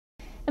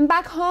And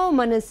back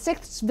home, on his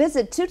 6th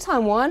visit to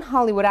Taiwan,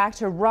 Hollywood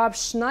actor Rob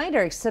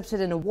Schneider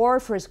accepted an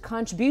award for his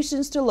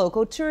contributions to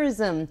local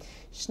tourism.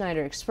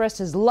 Schneider expressed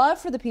his love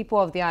for the people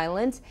of the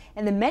island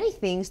and the many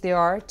things there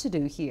are to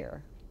do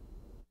here.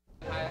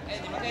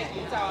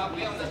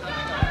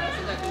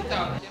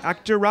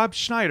 Actor Rob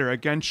Schneider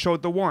again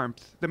showed the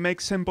warmth that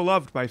makes him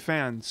beloved by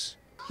fans.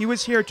 He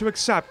was here to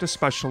accept a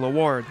special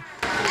award.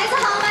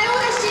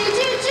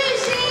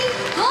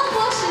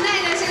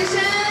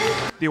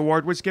 The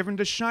award was given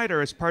to Schneider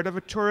as part of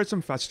a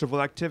tourism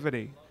festival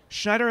activity.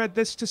 Schneider had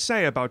this to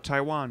say about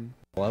Taiwan.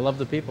 Well, I love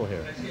the people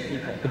here.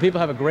 The people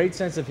have a great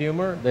sense of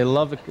humor. They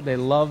love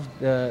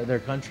their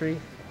country.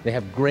 They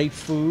have great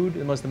food.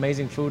 The most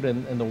amazing food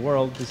in the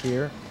world is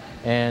here.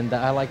 And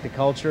I like the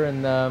culture,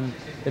 and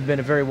they've been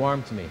very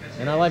warm to me.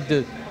 And I like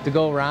to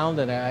go around,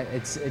 and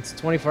it's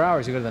 24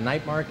 hours. You go to the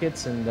night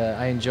markets, and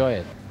I enjoy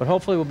it. But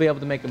hopefully we'll be able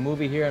to make a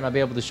movie here, and I'll be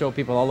able to show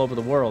people all over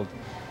the world.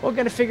 We're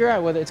going to figure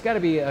out whether it's got to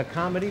be a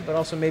comedy, but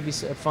also maybe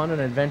fun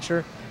and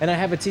adventure. And I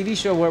have a TV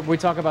show where we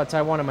talk about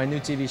Taiwan in my new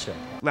TV show.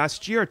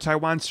 Last year,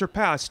 Taiwan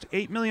surpassed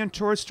 8 million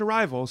tourist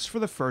arrivals for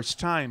the first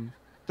time.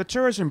 The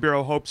Tourism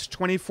Bureau hopes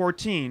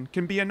 2014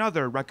 can be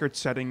another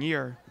record-setting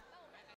year.